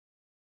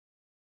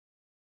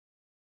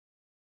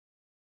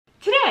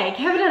Today,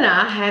 Kevin and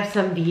I have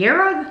some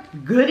Vieira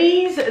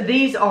Goodies.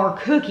 These are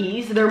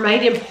cookies. They're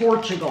made in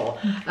Portugal.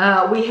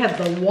 We have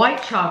the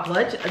white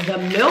chocolate, the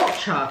milk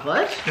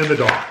chocolate, and the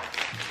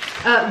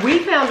dark. We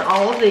found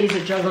all of these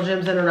at Jungle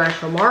Jim's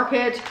International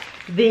Market.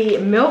 The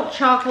milk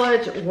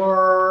chocolate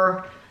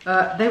were,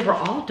 they were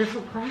all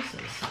different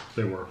prices.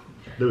 They were.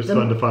 It was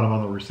fun to find them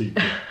on the receipt.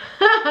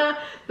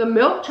 The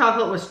milk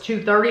chocolate was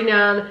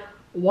 $2.39,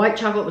 white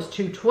chocolate was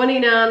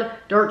 $2.29,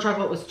 dark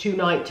chocolate was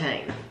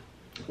 $2.19.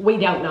 We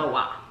don't know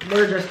why.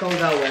 We're just gonna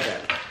go with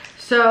it.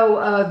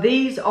 So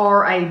these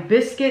are a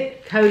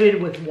biscuit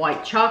coated with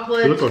white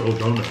chocolate. They look like little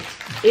donuts.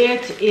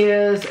 It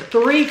is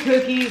 3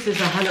 cookies, it's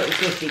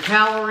 150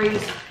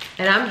 calories.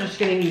 And I'm just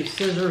gonna use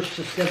scissors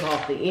to snip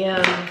off the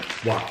end.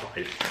 Why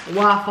fight?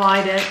 Why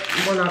fight it?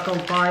 We're not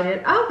gonna fight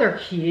it. Oh, they're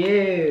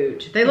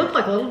cute. They look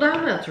like little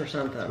donuts or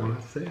something. That's what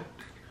I said.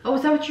 Oh,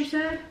 is that what you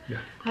said? Yeah.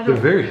 They're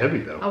very heavy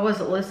though. I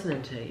wasn't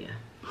listening to you.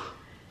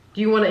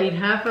 Do you want to eat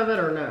half of it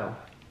or no?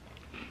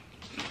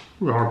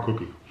 It's a hard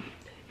cookie.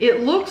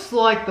 It looks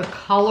like the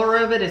color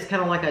of it is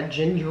kind of like a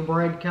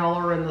gingerbread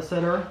color in the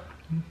center.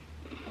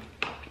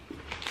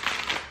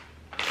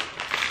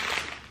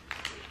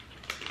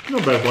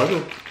 Not bad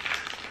flavor.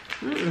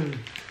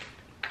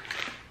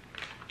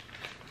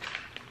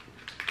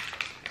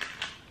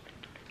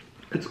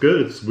 It's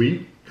good. It's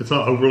sweet. It's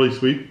not overly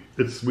sweet.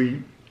 It's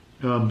sweet.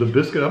 The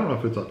biscuit, I don't know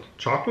if it's a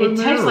chocolate in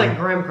there. It tastes like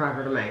graham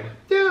cracker to me.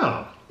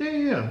 Yeah.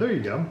 Yeah. There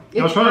you go.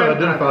 I was trying to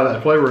identify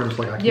that flavor and it's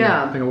like, I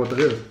can't think of what that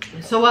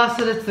is. So I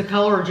said it's the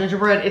color of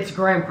gingerbread. It's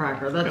graham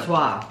cracker. That's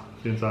why.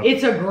 Inside.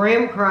 It's a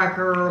graham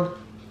cracker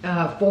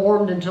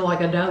formed into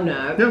like a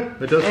donut.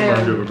 Yeah, it does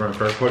remind you of a graham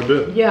cracker quite a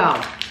bit.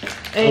 Yeah.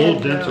 And, a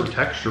little denser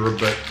texture,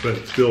 but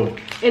it's still...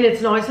 And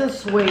it's nice and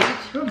sweet.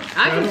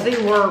 I can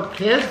see where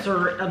kids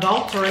or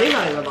adults or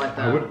anybody would like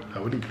that. I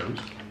would eat those.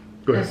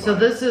 Go ahead. So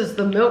this is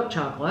the milk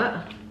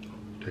chocolate.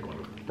 Take one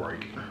to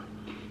break.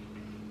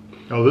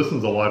 Oh, this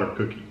one's a lighter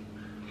cookie.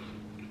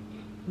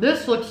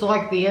 This looks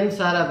like the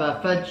inside of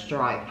a fudge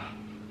stripe.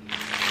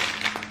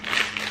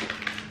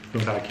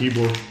 Some kind of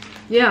keyboard.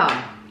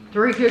 Yeah.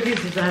 3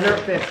 cookies is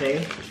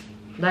 150.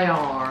 They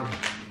are.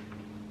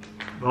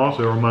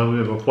 Also, it reminds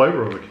me of a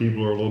flavor of a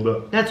Keebler a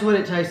little bit. That's what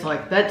it tastes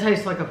like. That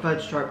tastes like a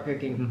fudge stripe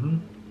cookie.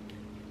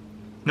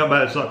 Not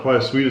bad. It's not quite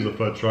as sweet as a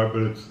fudge stripe,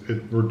 but it's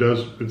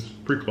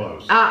pretty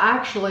close. I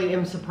actually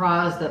am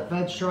surprised that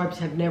fudge stripes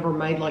have never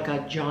made like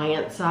a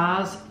giant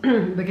size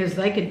because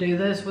they could do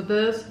this with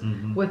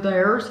with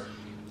theirs.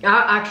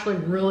 I actually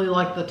really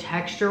like the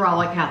texture. I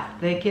like how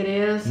thick it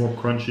is. More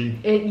crunchy.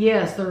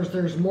 Yes,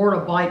 there's more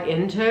to bite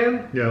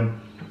into. Yeah.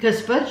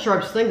 Because fudge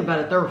stripes, think about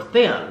it, they're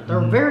thin.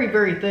 They're very,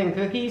 very thin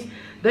cookies.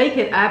 They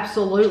could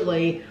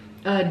absolutely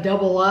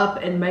double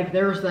up and make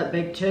theirs that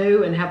big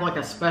too and have like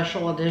a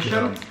special edition.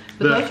 Yeah.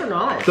 But those are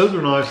nice. Those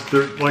are nice.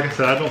 They're, like I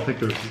said, I don't think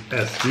they're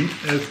as sweet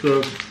as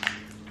the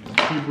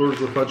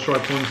Keeblers or fudge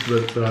stripe ones,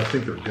 but I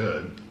think they're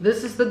good.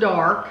 This is the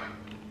dark.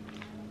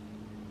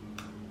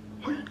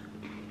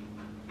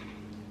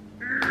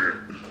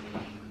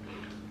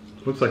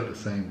 Looks like the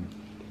same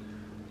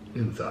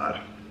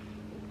inside.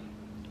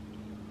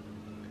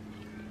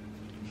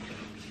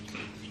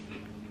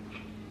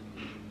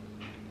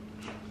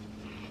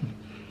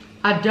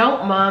 I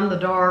don't mind the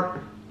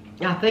dark.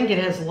 I think it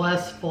has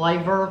less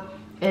flavor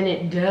and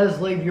it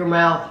does leave your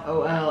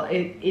mouth,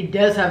 it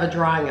does have a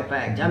drying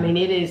effect. I mean,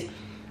 it is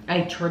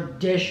a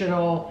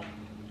traditional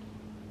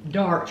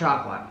dark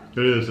chocolate.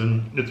 It is,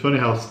 and it's funny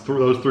how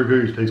those 3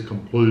 cookies taste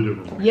completely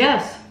different.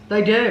 Yes,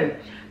 they do.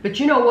 But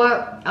you know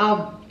what?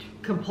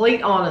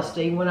 Complete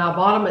honesty, when I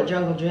bought them at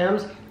Jungle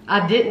Jim's,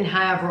 I didn't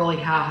have really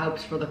high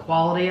hopes for the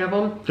quality of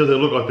them. Because they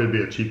look like they'd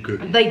be a cheap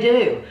cookie. They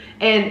do.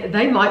 And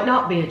they might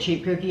not be a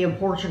cheap cookie in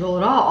Portugal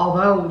at all,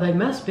 although they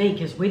must be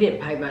because we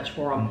didn't pay much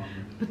for them.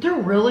 But they're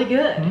really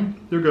good.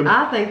 They're good.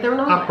 I think they're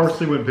nice. I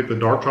personally wouldn't pick the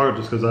dark chocolate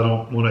just because I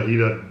don't want to eat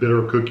a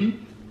bitter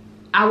cookie.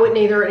 I wouldn't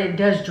either. It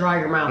does dry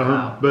your mouth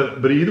out.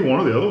 But either one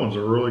of the other ones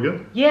are really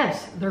good.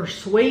 Yes, they're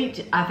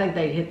sweet. I think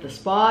they'd hit the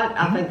spot.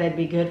 I think they'd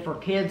be good for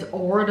kids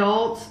or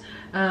adults.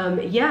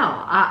 Yeah,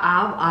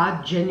 I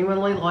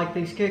genuinely like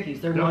these cookies.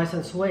 They're nice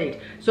and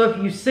sweet. So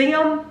if you see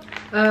them,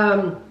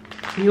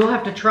 you'll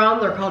have to try them.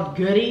 They're called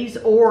Goodies.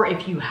 Or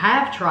if you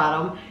have tried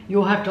them,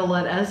 you'll have to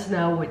let us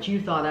know what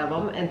you thought of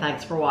them. And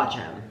thanks for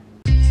watching.